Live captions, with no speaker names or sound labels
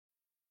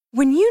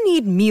When you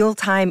need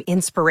mealtime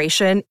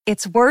inspiration,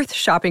 it's worth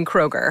shopping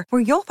Kroger,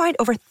 where you'll find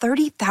over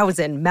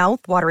 30,000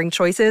 mouth-watering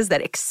choices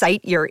that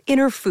excite your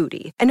inner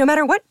foodie. And no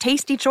matter what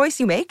tasty choice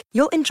you make,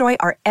 you'll enjoy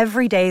our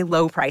everyday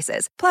low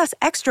prices, plus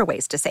extra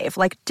ways to save,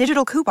 like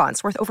digital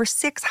coupons worth over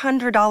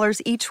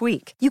 $600 each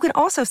week. You can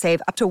also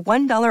save up to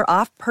 $1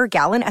 off per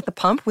gallon at the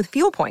pump with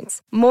fuel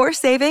points. More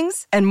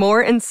savings and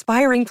more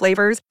inspiring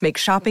flavors make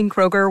shopping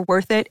Kroger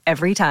worth it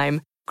every time.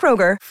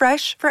 Kroger,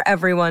 fresh for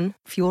everyone.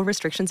 Fuel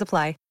restrictions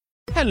apply.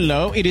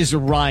 Hello, it is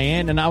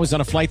Ryan, and I was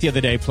on a flight the other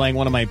day playing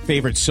one of my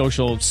favorite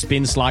social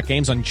spin slot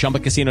games on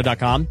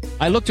ChumbaCasino.com.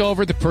 I looked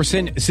over at the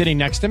person sitting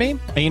next to me,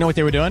 and you know what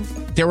they were doing?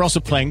 They were also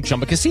playing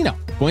Chumba Casino.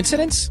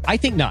 Coincidence? I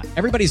think not.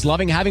 Everybody's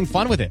loving having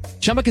fun with it.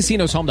 Chumba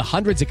Casino is home to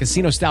hundreds of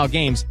casino-style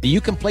games that you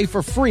can play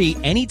for free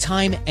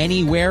anytime,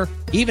 anywhere,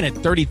 even at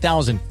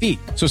 30,000 feet.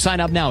 So sign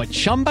up now at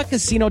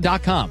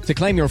ChumbaCasino.com to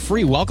claim your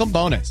free welcome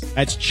bonus.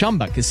 That's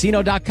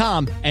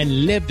ChumbaCasino.com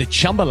and live the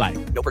Chumba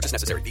life. No purchase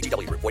necessary.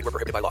 VGW. Void where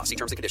prohibited by law. See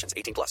terms and conditions.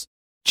 18+.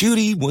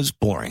 Judy was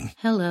boring.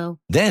 Hello.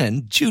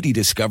 Then Judy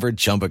discovered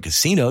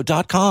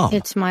ChumbaCasino.com.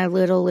 It's my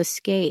little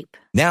escape.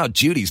 Now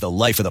Judy's the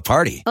life of the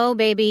party. Oh,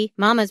 baby,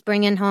 mama's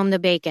bringing home the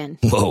bacon.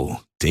 Whoa,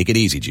 take it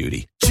easy,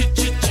 Judy.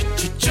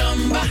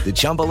 The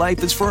Chumba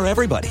life is for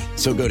everybody.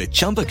 So go to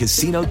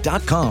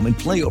ChumbaCasino.com and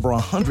play over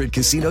 100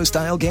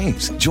 casino-style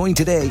games. Join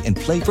today and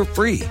play for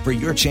free for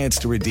your chance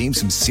to redeem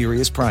some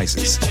serious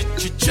prizes.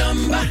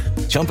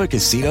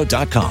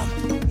 ChumbaCasino.com.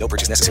 No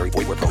purchase necessary.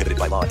 Void where prohibited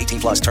by law.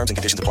 18+. Terms and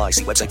conditions apply.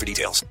 See website for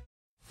details.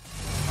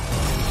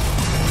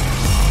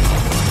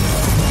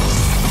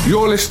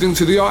 You're listening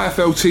to the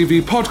IFL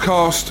TV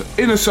podcast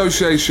in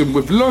association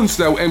with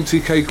Lonsdale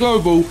MTK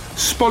Global,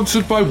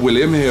 sponsored by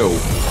William Hill.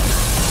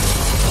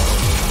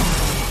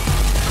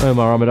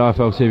 Omar Ahmed,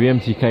 IFL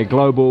TV, MTK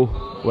Global.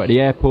 We're at the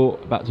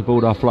airport, about to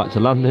board our flight to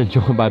London,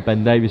 joined by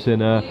Ben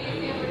Davison.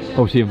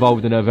 Obviously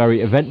involved in a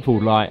very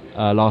eventful night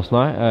last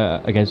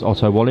night against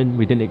Otto Wallin.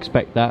 We didn't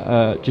expect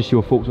that. Just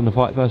your thoughts on the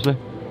fight, firstly?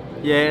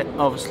 Yeah,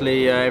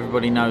 obviously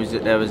everybody knows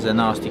that there was a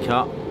nasty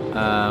cut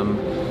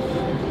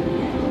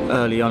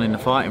early on in the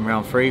fight in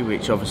round 3,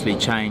 which obviously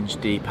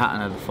changed the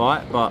pattern of the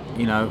fight. But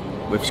you know,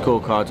 with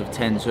scorecards of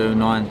 10-2,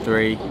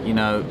 9-3, you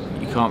know,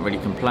 you can't really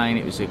complain.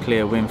 It was a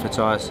clear win for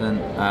Tyson.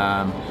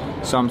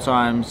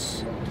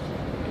 Sometimes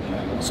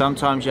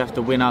you have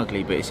to win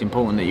ugly, but it's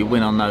important that you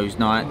win on those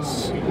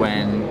nights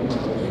when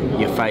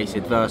you face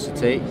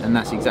adversity, and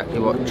that's exactly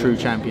what true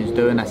champions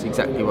do, and that's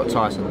exactly what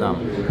Tyson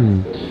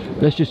done.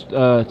 Let's just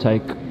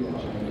take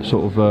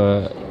sort of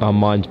our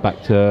minds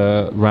back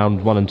to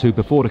round 1 and 2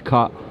 before the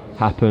cut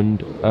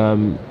happened.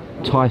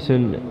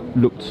 Tyson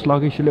looked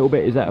sluggish a little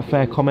bit. Is that a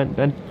fair comment,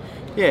 Ben?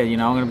 Yeah, you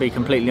know, I'm going to be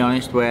completely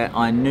honest, where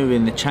I knew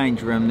in the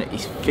change room that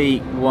his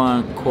feet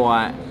weren't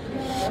quite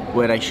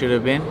where they should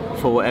have been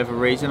for whatever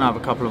reason. I have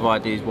a couple of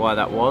ideas why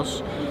that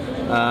was,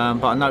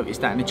 but I noticed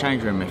that in the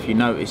change room. If you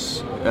notice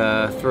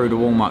through the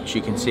warm-ups,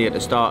 you can see at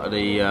the start of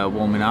the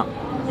warming up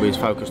we was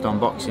focused on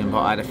boxing,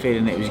 but I had a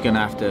feeling it was going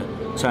to have to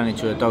turn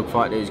into a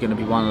dogfight. It was going to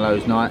be one of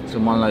those nights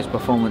and one of those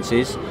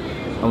performances,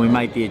 and we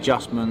made the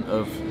adjustment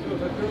of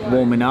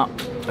warming up,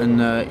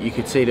 and you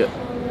could see that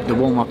the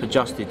warm-up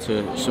adjusted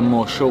to some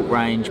more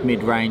short-range,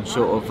 mid-range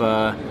sort of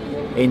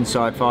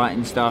inside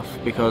fighting stuff,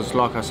 because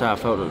like I say, I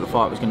felt that the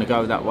fight was going to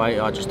go that way.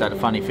 I just had a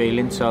funny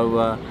feeling,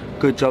 so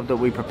good job that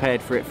we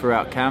prepared for it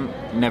throughout camp,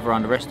 never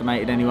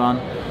underestimated anyone,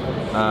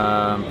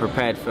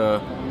 prepared for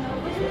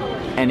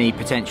any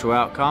potential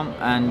outcome,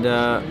 and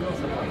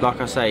like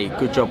I say,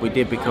 good job we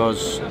did,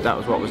 because that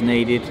was what was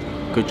needed.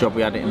 Good job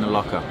we had it in the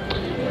locker.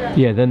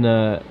 Yeah, then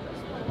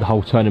the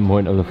whole turning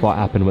point of the fight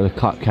happened when the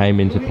cut came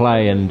into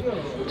play and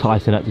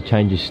Tyson had to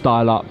change his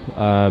style up.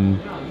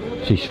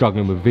 He's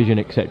struggling with vision,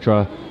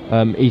 etc.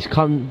 He's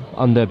come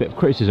under a bit of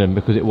criticism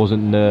because it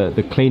wasn't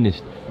the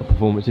cleanest of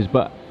performances,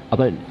 but I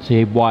don't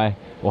see why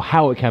or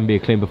how it can be a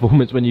clean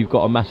performance when you've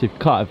got a massive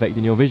cut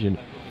affecting your vision.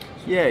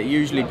 Yeah,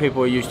 usually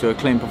people are used to a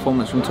clean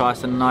performance from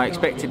Tyson, and I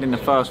expected in the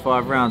first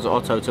 5 rounds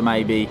Otto to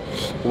maybe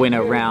win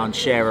a round,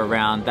 share a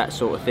round, that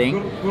sort of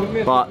thing,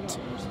 but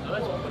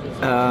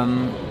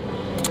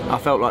I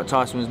felt like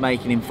Tyson was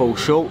making him fall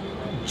short.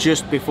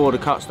 Just before the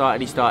cut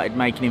started, he started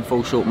making him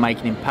fall short,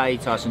 making him pay.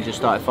 Tyson just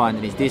started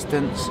finding his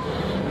distance.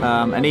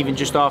 And even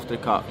just after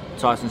the cut,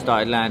 Tyson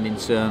started landing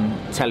some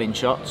telling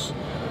shots.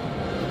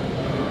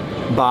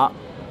 But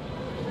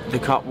the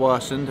cut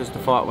worsened as the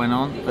fight went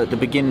on. At the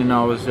beginning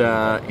I was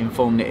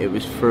informed that it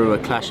was through a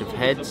clash of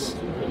heads.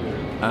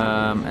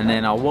 And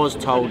then I was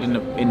told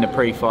in the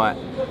pre-fight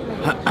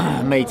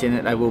meeting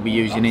that they will be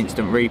using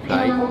instant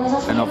replay,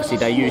 and obviously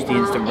they used the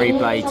instant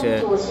replay to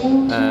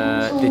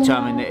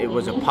determine that it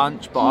was a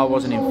punch, but I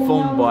wasn't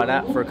informed by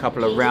that for a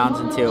couple of rounds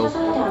until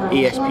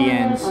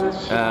ESPN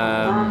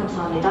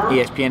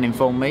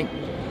informed me.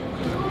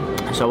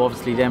 So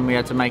obviously then we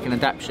had to make an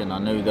adaptation. I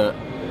knew that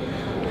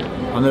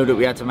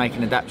we had to make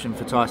an adaptation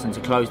for Tyson to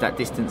close that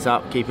distance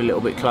up, keep a little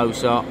bit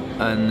closer,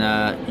 and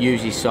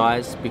use his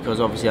size,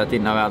 because obviously I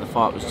didn't know how the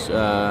fight was,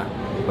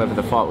 whether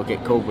the fight would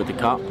get called with the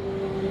cut.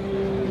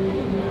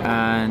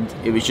 and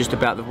it was just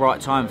about the right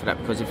time for that,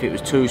 because if it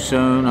was too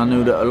soon, I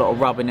knew that a lot of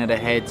rubbing of the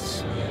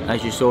heads,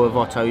 as you saw with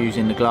Otto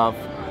using the glove,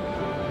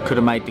 could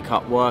have made the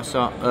cut worse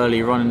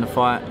earlier on in the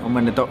fight. And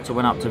when the doctor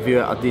went up to view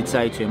it, I did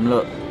say to him,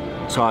 look,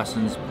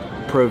 Tyson's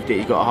proved that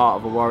he's got a heart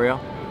of a warrior,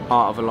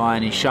 heart of a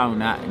lion, he's shown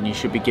that, and you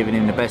should be giving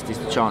him the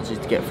bestest of chances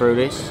to get through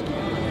this,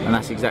 and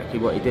that's exactly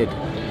what he did.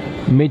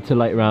 Mid to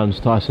late rounds,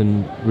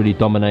 Tyson really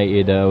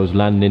dominated, was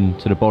landing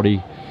to the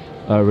body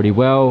really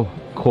well,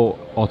 caught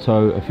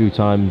Otto a few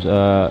times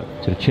to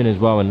the chin as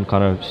well, and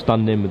kind of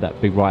stunned him with that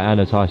big right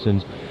hand of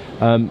Tyson's.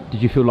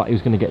 Did you feel like he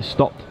was going to get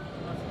stopped?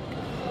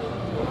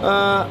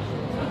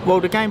 Well,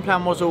 the game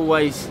plan was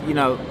always, you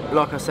know,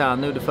 like I said, I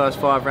knew the first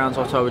 5 rounds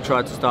Otto would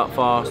try to start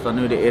fast. I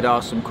knew that he'd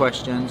ask some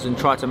questions and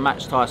try to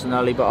match Tyson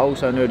early, but I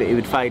also knew that he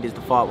would fade as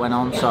the fight went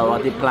on, so I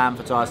did plan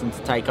for Tyson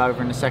to take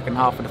over in the second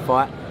half of the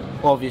fight.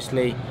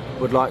 Obviously,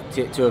 would like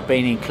it to have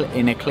been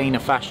in a cleaner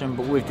fashion,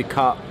 but with the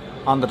cut,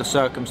 under the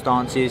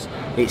circumstances,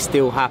 it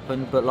still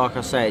happened. But like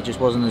I say, it just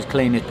wasn't as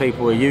clean as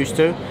people were used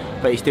to,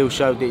 but he still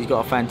showed that he's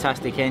got a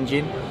fantastic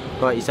engine.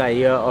 Like you say,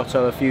 he hurt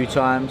Otto a few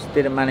times,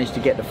 didn't manage to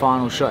get the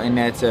final shot in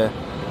there to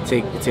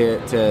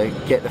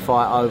get the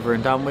fight over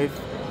and done with.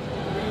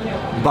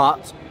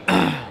 But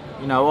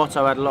you know,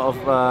 Otto had a lot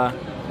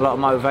of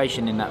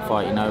motivation in that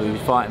fight. You know, he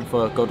was fighting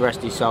for, God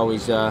rest his soul,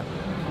 his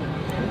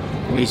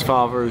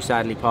father, who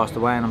sadly passed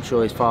away, and I'm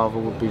sure his father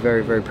would be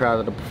very, very proud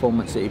of the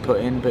performance that he put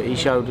in. But he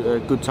showed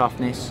good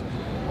toughness,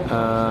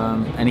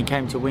 and he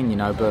came to win, you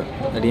know. But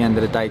at the end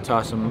of the day,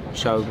 Tyson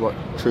showed what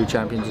true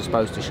champions are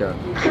supposed to show.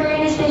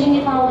 Just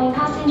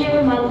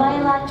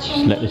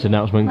let this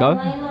announcement go.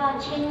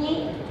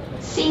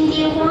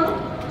 Cindy Wang,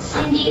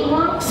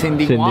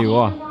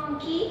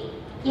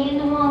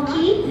 Yin Wang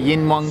Ki,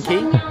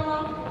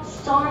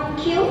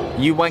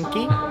 Yu Wang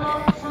Ki,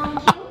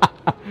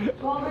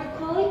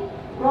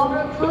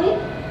 Robert Floyd,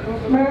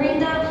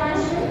 Marinda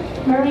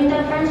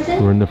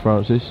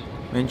Francis,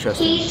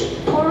 interesting.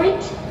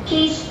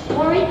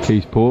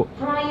 Keith Port,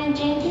 Brian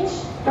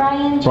Jennings.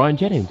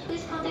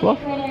 Please contact What?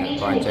 the creator and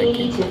Brian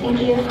agent if you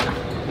need to.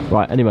 Thank you.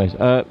 Right. Anyways,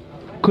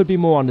 could be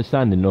more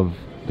understanding of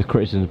the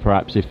criticism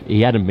perhaps if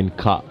he hadn't been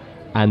cut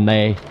and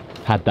they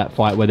had that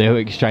fight where they were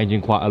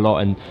exchanging quite a lot,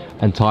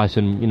 and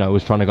Tyson, you know,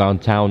 was trying to go on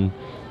town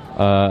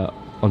to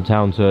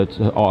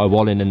Otto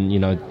Wallin, and you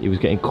know, he was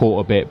getting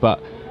caught a bit. But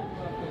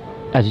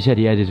as you said,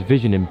 he had his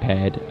vision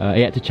impaired.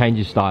 He had to change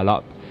his style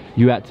up.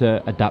 You had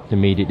to adapt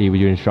immediately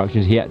with your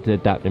instructions. He had to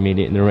adapt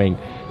immediately in the ring.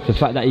 The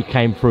fact that he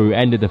came through,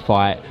 ended the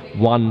fight,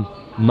 won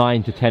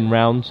 9 to 10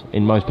 rounds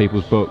in most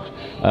people's books,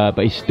 but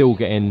he's still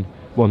getting,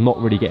 well,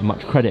 not really getting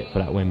much credit for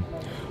that win.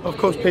 Of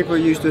course, people are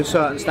used to a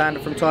certain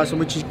standard from Tyson,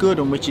 which is good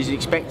and which is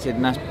expected,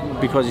 and that's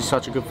because he's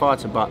such a good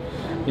fighter. But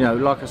you know,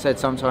 like I said,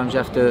 sometimes you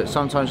have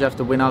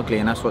to win ugly,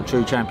 and that's what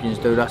true champions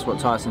do. That's what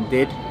Tyson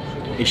did.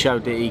 He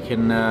showed that he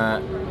can.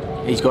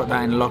 He's got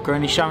that in the locker,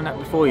 and he's shown that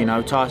before. You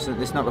know,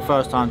 Tyson. It's not the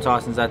first time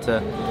Tyson's had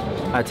to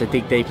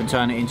dig deep and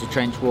turn it into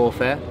trench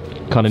warfare.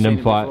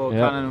 Cunningham fight.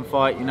 Yeah. Cunningham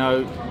fight. You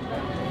know,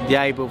 the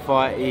Abel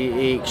fight.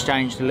 He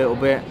exchanged a little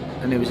bit,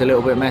 and it was a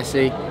little bit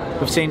messy.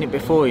 We've seen it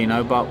before, you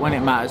know, but when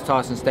it matters,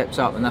 Tyson steps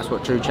up, and that's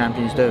what true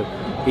champions do.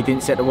 He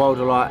didn't set the world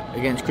alight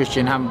against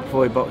Christian Hammer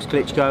before he boxed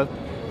Klitschko.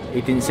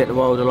 He didn't set the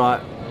world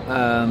alight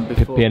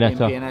before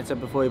Pianetta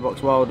before he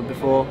boxed Wilder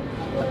before.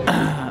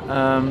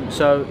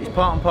 So it's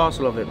part and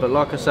parcel of it. But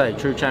like I say,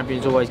 true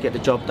champions always get the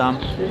job done.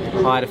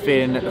 I had a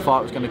feeling that the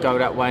fight was going to go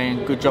that way,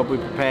 and good job we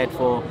prepared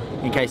for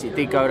in case it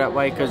did go that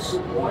way, because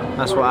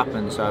that's what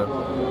happened. So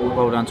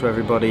well done to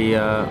everybody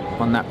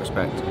on that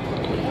respect.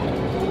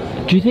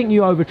 Do you think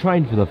you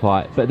overtrained for the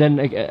fight? But then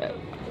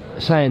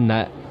saying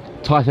that,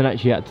 Tyson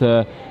actually had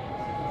to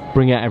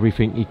bring out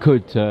everything he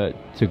could to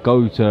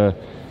go to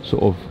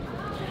sort of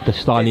the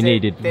style he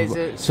needed.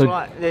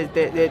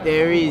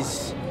 There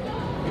is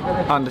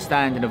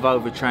understanding of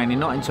overtraining,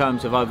 not in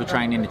terms of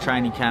overtraining the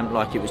training camp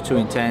like it was too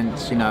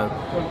intense. You know,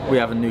 we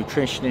have a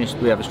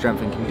nutritionist, we have a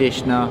strength and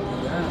conditioner,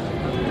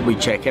 we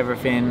check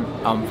everything.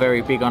 I'm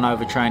very big on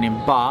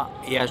overtraining, but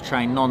he has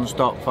trained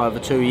non-stop for over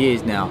 2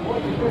 years now.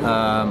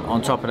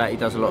 On top of that, he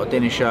does a lot of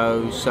dinner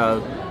shows,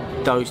 so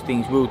those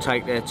things will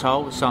take their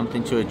toll. It's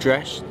something to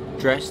address.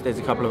 There's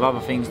a couple of other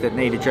things that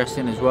need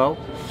addressing as well.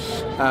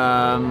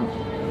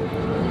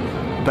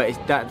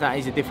 But that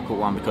is a difficult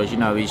one, because you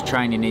know, his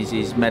training is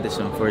his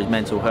medicine for his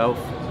mental health.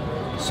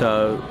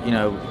 So you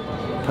know,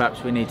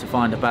 perhaps we need to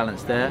find a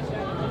balance there.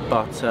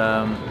 But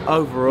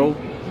overall,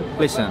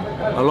 listen,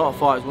 a lot of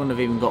fighters wouldn't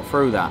have even got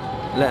through that,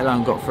 let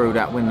alone got through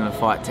that winning a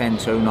fight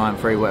 10-2,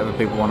 9-3, whatever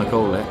people want to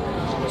call it.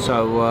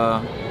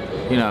 So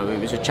you know, it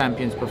was a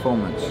champion's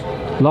performance.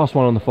 Last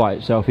one on the fight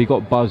itself, he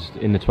got buzzed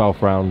in the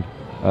 12th round.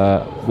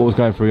 What was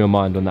going through your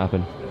mind when that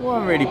happened? Well,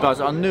 I'm really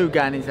buzzed. I knew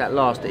going into that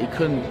last that he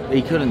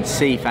couldn't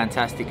see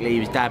fantastically. He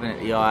was dabbing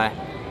at the eye.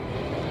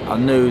 I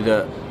knew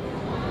that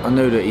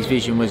his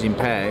vision was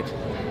impaired,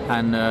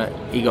 and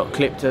he got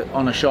clipped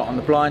on a shot on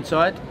the blind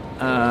side,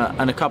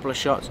 and a couple of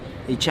shots.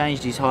 He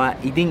changed his height.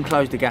 He didn't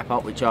close the gap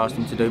up, which I asked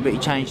him to do, but he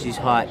changed his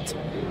height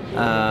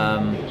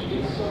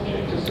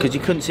because he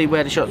couldn't see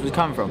where the shots was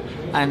coming from.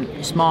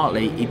 And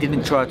smartly, he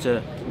didn't try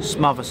to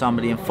smother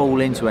somebody and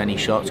fall into any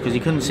shots because he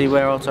couldn't see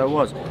where Otto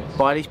was.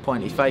 By this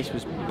point, his face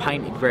was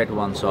painted red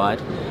one side,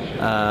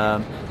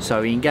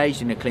 so he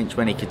engaged in the clinch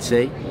when he could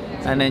see,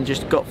 and then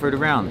just got through the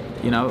round.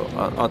 You know,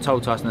 I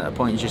told Tyson at that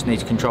point, you just need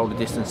to control the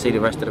distance, see the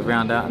rest of the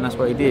round out, and that's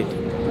what he did.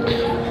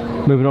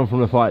 Moving on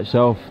from the fight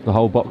itself, the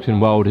whole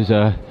boxing world is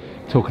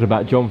talking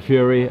about John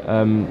Fury.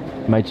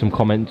 Made some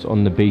comments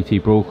on the BT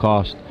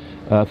broadcast.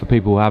 For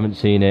people who haven't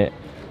seen it,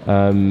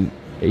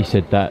 he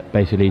said that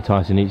basically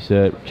Tyson needs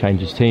to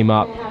change his team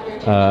up,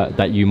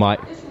 that you might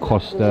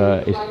cost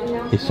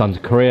his son's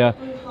career.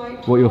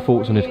 What are your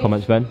thoughts on his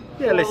comments, Ben?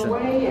 Yeah, listen,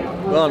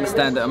 I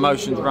understand that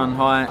emotions run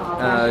high.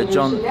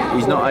 John,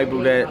 he's not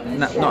able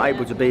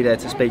to be there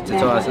to speak to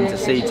Tyson, to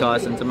see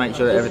Tyson, to make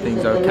sure that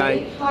everything's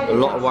okay. A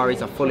lot of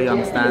worries. I fully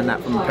understand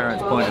that from a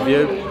parent's point of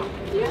view.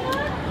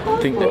 I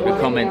think that the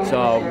comments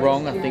are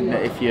wrong. I think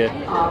that if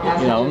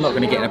I'm not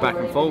going to get in a back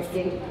and forth.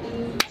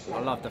 I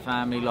love the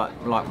family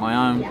like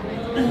my own,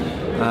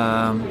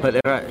 but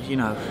there are,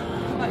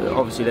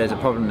 obviously there's a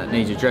problem that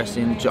needs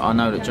addressing. I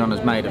know that John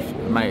has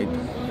made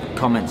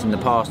comments in the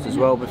past as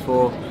well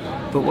before,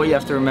 but what you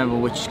have to remember,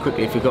 which is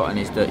quickly forgotten,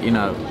 is that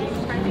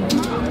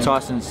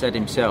Tyson said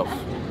himself,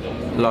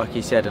 like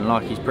he said and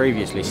like he's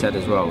previously said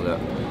as well, that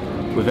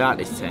without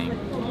this team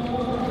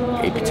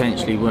he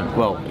potentially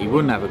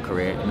wouldn't have a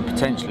career and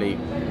potentially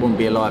wouldn't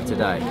be alive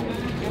today.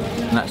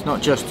 And that's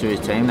not just to his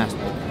team, that's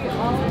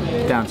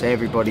down to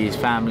everybody, his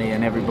family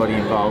and everybody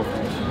involved,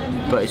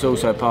 but it's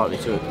also partly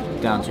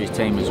down to his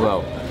team as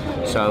well.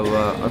 So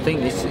I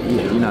think this,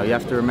 you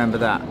have to remember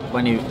that.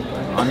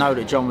 I know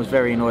that John was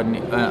very annoyed,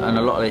 and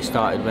a lot of this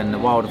started when the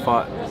Wilder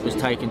fight was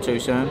taken too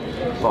soon.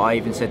 But I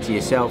even said to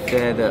yourself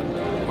there that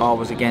I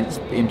was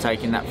against him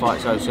taking that fight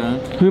so soon.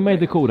 Who made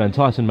the call then?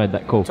 Tyson made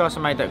that call.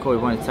 Tyson made that call. He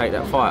wanted to take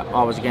that fight.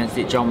 I was against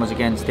it. John was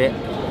against it.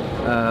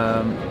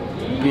 I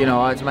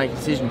had to make a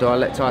decision. Do I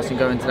let Tyson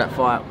go into that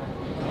fight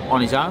on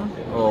his own,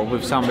 or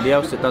with somebody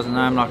else that doesn't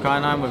know him like I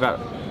know him, without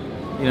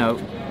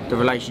the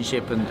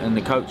relationship and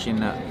the coaching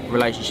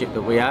relationship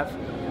that we have?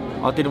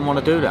 I didn't want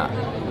to do that,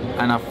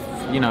 and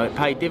it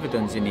paid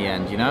dividends in the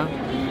end,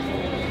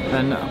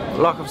 and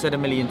like I've said a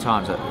million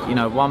times,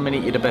 1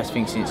 minute you're the best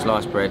thing since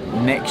sliced bread,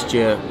 next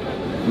year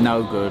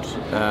no good.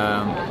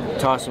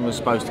 Tyson was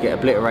supposed to get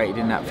obliterated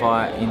in that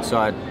fight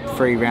inside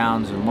 3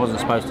 rounds and wasn't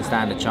supposed to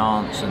stand a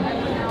chance, and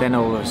then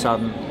all of a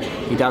sudden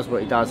he does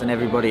what he does and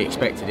everybody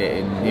expected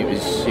it, and it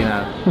was,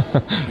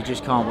 you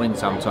just can't win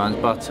sometimes.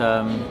 But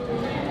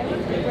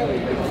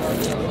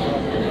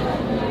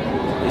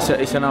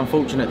it's an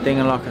unfortunate thing,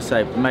 and like I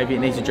say, maybe it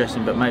needs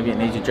addressing, but maybe it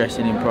needs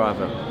addressing in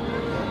private.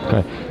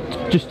 Okay,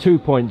 just 2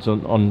 points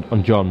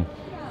on John.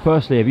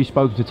 Firstly, have you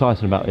spoken to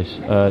Tyson about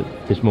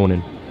this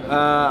morning?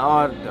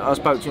 I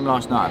spoke to him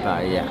last night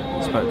about it, yeah.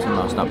 I spoke to him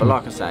last night, but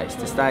like I say, it's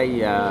to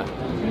stay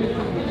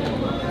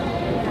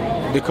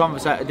the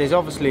conversation. There's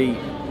obviously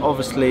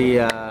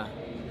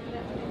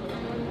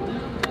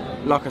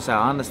like I say,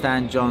 I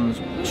understand John's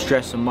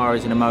stress and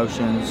worries and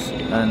emotions,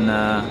 and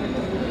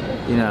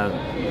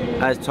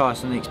as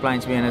Tyson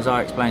explained to me and as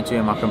I explained to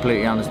him, I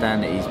completely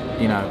understand that he's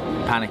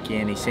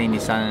panicking. He's seen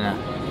his son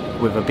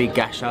with a big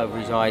gash over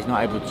his eye. He's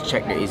not able to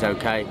check that he's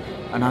okay,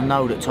 and I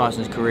know that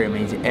Tyson's career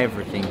means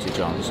everything to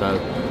John, so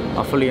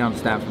I fully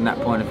understand from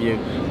that point of view.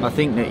 I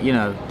think that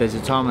there's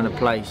a time and a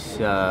place,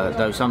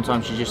 though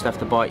sometimes you just have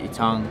to bite your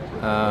tongue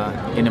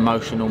in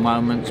emotional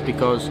moments,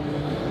 because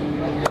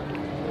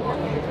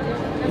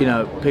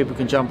people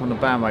can jump on the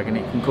bandwagon.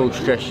 It can cause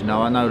stress.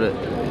 I know that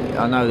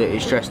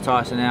it stressed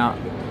Tyson out.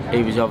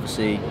 He was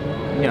obviously,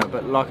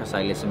 but like I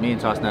say, listen, me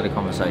and Tyson had a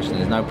conversation.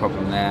 There's no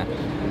problem there.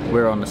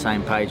 We're on the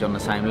same page, on the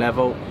same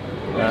level.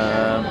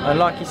 And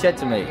like he said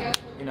to me,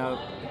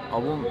 I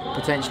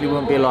potentially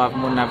wouldn't be alive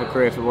and wouldn't have a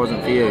career if it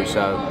wasn't for you.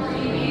 So,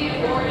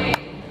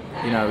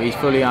 he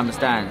fully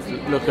understands.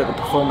 Look at the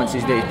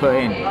performances that he's put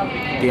in.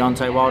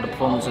 Deontay Wilder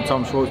performance and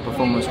Tom Schwartz's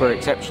performance were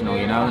exceptional,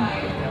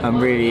 and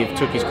really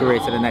took his career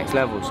to the next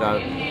level. So,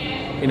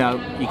 you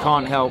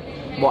can't help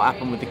what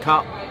happened with the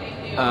cut.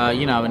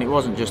 And it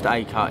wasn't just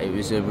a cut, it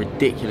was a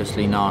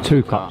ridiculously nasty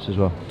 2 cuts as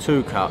well.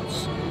 2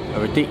 cuts, a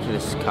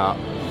ridiculous cut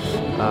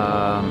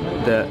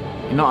that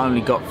he not only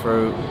got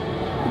through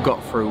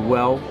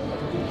well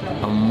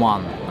and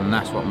won, and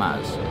that's what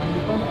matters.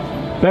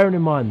 Bearing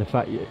in mind the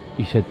fact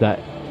you said that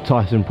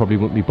Tyson probably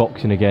wouldn't be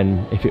boxing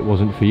again if it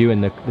wasn't for you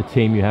and the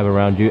team you have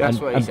around you. That's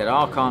what he said.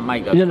 I can't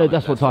make those comments.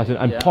 That's what Tyson,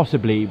 and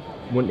possibly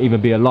wouldn't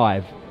even be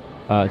alive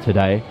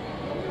today.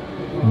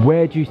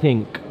 Where do you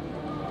think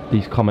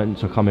these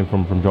comments are coming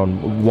from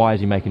John? Why is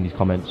he making these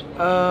comments?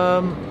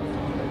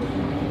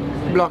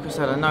 Like I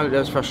said, I know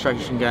there's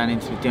frustration going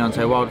into the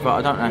Deontay Wilder fight.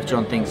 I don't know if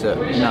John thinks that,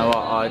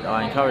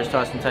 I encouraged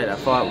Tyson to take that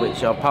fight,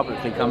 which I've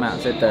publicly come out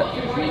and said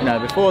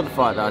that, before the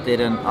fight that I did,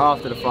 and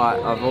after the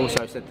fight I've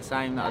also said the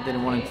same, that I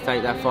didn't want him to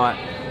take that fight.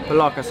 But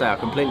like I say, I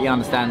completely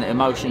understand that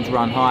emotions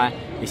run high.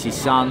 It's his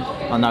son.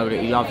 I know that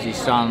he loves his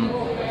son,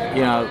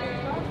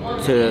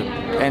 to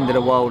end of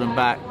the world and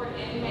back.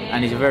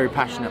 and he's a very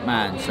passionate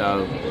man.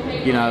 So,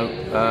 you know,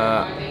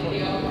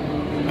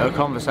 a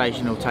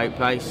conversation will take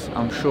place.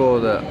 I'm sure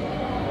that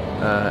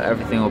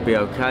everything will be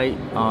okay.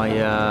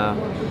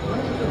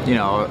 You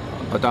know,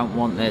 I don't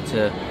want there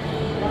to,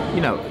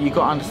 you know, you've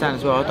got to understand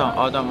as well,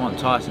 I don't want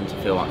Tyson to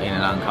feel in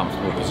an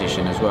uncomfortable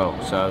position as well.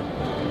 So,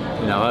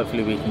 you know,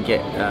 hopefully we can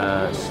get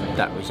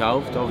that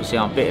resolved. Obviously,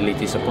 I'm bitterly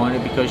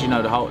disappointed because, you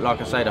know, like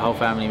I say, the whole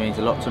family means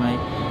a lot to me,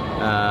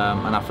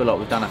 and I feel like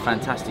we've done a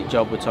fantastic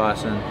job with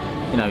Tyson.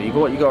 You know,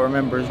 what you got to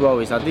remember as well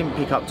is I didn't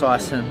pick up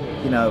Tyson.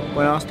 You know,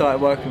 when I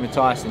started working with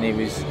Tyson, he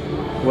was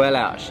well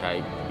out of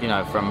shape. You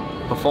know, from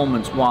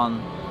Performance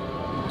 1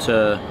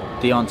 to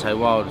Deontay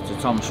Wilder to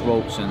Tom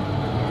Schwartz, and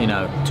you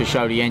know, to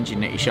show the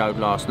engine that he showed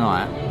last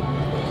night.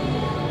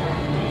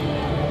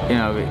 You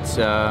know, it's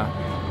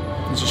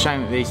a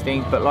shame of these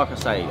things, but like I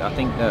say, I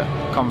think that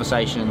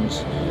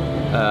conversations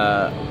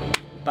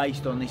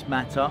based on this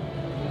matter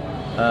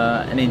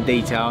and in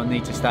detail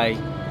need to stay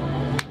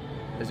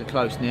as a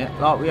close-knit,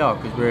 like we are,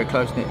 because we're a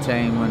close-knit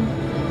team,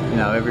 and you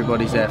know,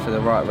 everybody's there for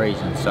the right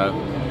reasons, so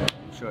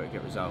I'm sure it'll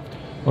get resolved.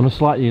 On a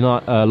slightly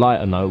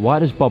lighter note, why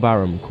does Bob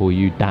Arum call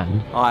you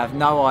Dan? I have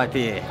no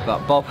idea,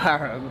 but Bob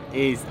Arum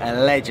is a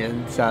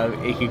legend, so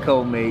he can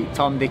call me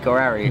Tom, Dick or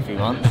Harry if he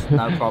wants,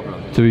 no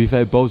problem. To be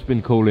fair, Bob's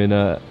been calling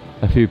a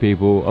few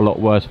people a lot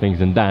worse things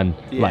than Dan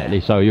lately,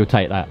 so you'll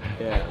take that.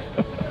 Yeah.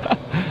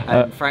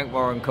 And Frank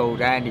Warren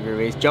called Andy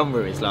Ruiz John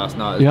Ruiz last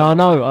night as yeah,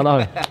 well. I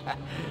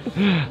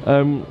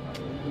know.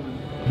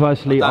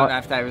 Firstly, I don't know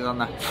if they was on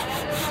the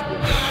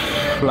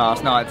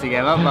last night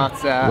together,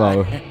 but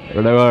well,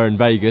 they were in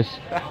Vegas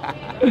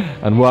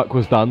and work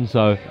was done,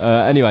 so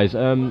anyways,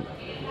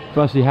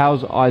 firstly,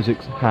 how's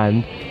Isaac's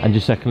hand, and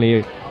just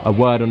secondly, a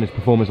word on his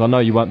performance. I know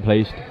you weren't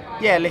pleased.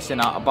 Yeah, listen,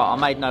 but I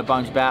made no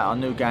bones about it. I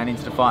knew going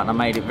into the fight, and I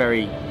made it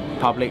very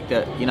public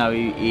that, you know,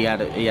 he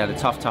had a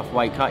tough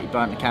weight cut. He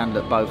burnt the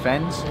candle at both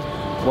ends.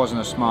 It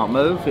wasn't a smart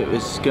move. It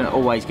was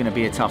always going to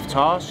be a tough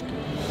task.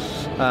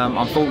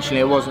 Unfortunately,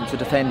 it wasn't to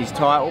defend his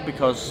title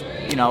because,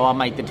 you know, I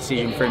made the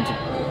decision for him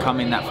to come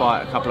in that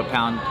fight a couple of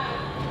pounds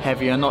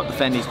heavier, not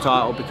defend his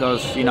title,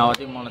 because, you know, I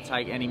didn't want to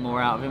take any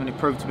more out of him, and it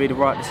proved to be the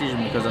right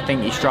decision because I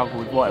think he struggled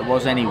with what it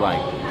was anyway.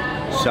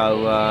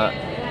 So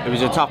it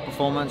was a tough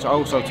performance. I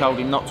also told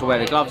him not to wear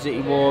the gloves that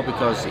he wore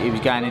because he was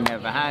going in there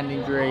with a hand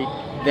injury,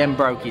 then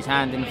broke his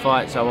hand in the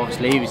fight, so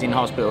obviously he was in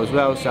hospital as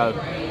well. So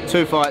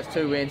 2 fights,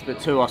 2 wins, but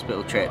 2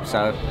 hospital trips.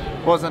 So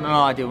it wasn't an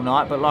ideal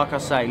night, but like I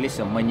say,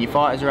 listen, when your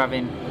fighters are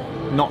having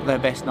not their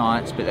best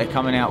nights, but they're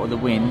coming out with the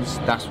wins,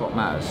 that's what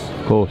matters.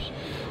 Of course.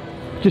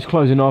 Just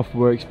closing off,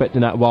 we're expecting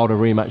that Wilder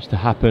rematch to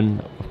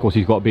happen. Of course,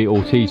 he's got to beat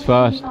Ortiz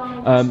first.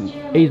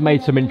 He's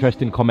made some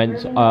interesting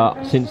comments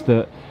since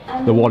the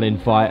Wallin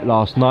fight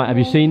last night. Have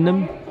you seen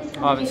them?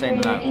 I haven't seen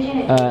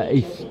them, no.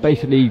 He's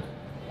basically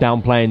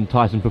downplaying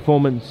Tyson's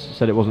performance,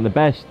 said it wasn't the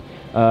best,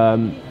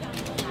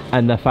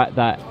 and the fact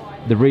that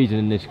the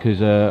reason is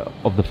because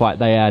of the fight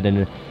they had,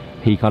 and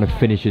he kind of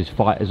finishes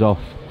fighters off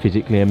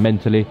physically and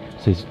mentally.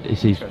 So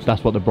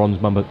that's what the Bronze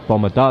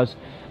Bomber does.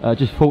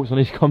 Just thoughts on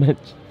his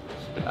comments?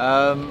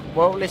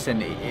 Well,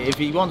 listen, if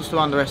he wants to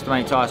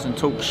underestimate Tyson,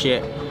 talk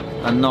shit,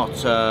 and not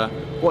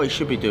what he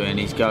should be doing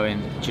is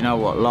going, do you know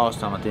what, last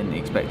time I didn't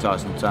expect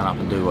Tyson to turn up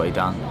and do what he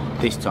done.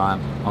 This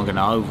time I'm going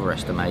to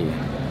overestimate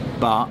him.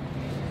 But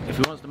if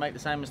he wants to make the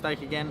same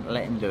mistake again,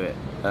 let him do it.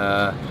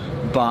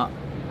 But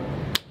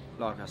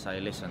like I say,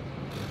 listen,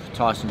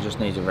 Tyson just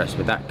needs a rest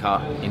with that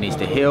cut. He needs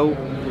to heal,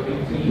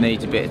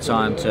 needs a bit of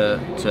time to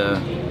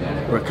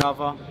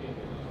recover,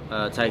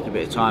 take a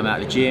bit of time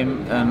out of the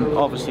gym, and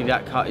obviously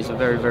that cut is a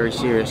very, very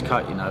serious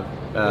cut, you know.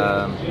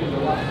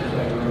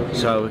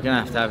 So we're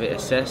going to have it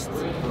assessed.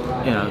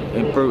 You know,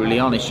 and brutally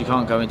honest, you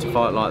can't go into a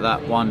fight like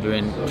that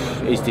wondering,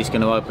 is this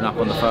going to open up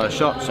on the first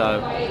shot?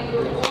 So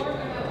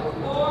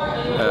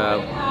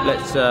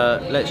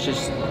let's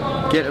just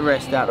get the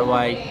rest out of the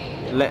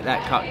way, let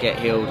that cut get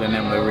healed, and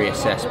then we'll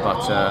reassess.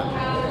 But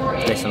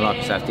listen, like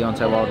I said, if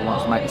Deontay Wilder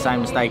wants to make the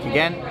same mistake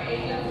again,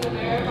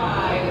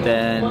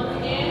 then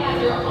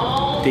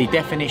the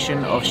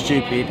definition of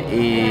stupid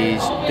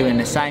is doing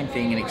the same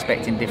thing and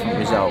expecting different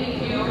result.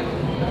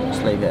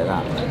 Just leave it at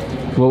that.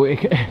 Well,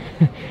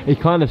 he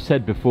kind of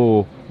said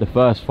before the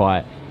first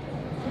fight,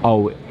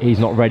 oh, he's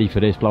not ready for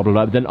this, blah blah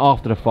blah. But then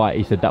after the fight,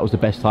 he said that was the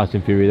best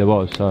Tyson Fury there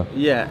was. So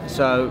yeah.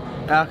 So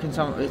how can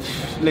someone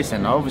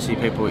listen? Obviously,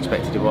 people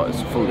expected it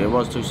was, thought it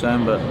was too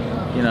soon, but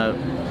you know,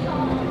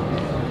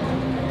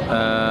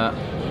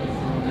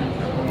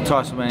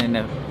 Tyson went in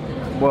there,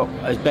 well,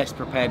 as best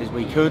prepared as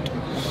we could.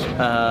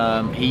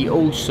 He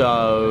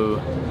also,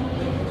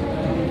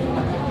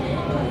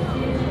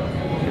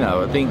 you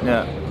know, I think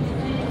that,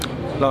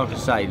 like I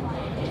say,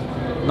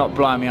 not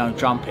blowing my own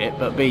trumpet,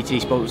 but BT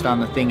Sport's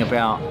done the thing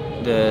about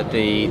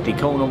the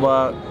corner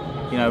work.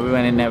 You know, we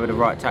went in there with the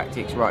right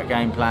tactics, right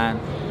game plan.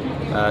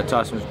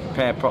 Tyson was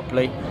prepared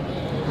properly,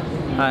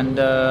 and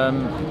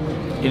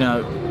you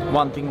know,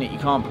 one thing that you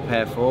can't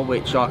prepare for,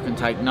 which I can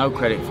take no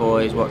credit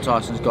for, is what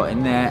Tyson's got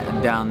in there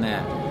and down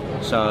there.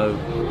 So,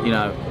 you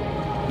know,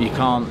 you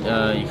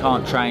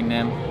can't train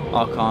them.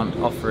 I can't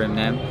offer him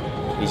them.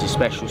 He's a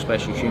special,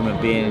 special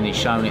human being, and he's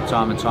shown it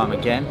time and time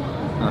again.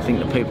 And I think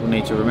that people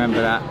need to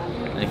remember that.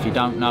 And if you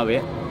don't know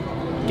it,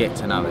 get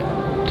to know it.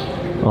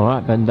 All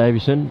right, Ben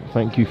Davison,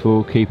 thank you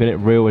for keeping it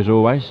real as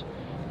always.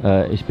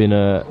 It's been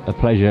a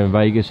pleasure in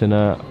Vegas, and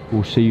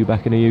we'll see you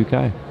back in the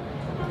UK.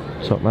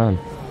 Top man.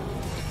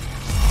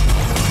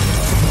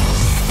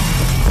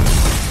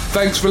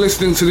 Thanks for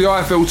listening to the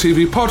IFL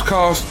TV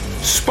podcast,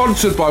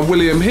 sponsored by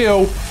William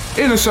Hill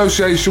in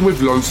association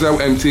with Lonsdale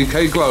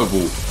MTK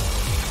Global.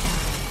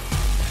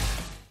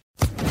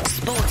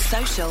 Sports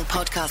Social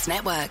Podcast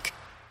Network.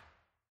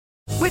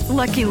 With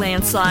Lucky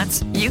Land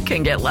Slots, you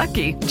can get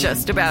lucky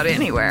just about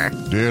anywhere.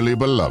 Dearly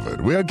beloved,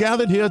 we are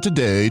gathered here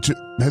today to...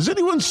 Has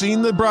anyone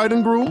seen the bride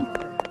and groom?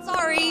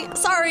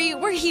 Sorry,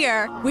 we're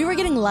here. We were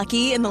getting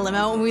lucky in the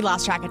limo and we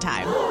lost track of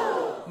time.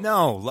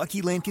 No,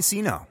 Lucky Land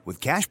Casino, with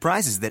cash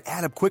prizes that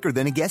add up quicker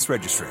than a guest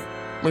registry.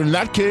 In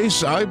that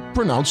case, I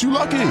pronounce you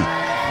lucky.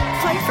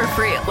 Play for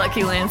free at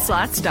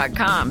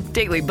LuckyLandSlots.com.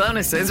 Daily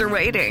bonuses are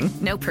waiting.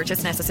 No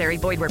purchase necessary.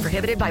 Void where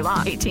prohibited by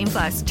law.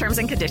 18+. Terms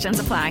and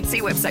conditions apply.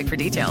 See website for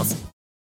details.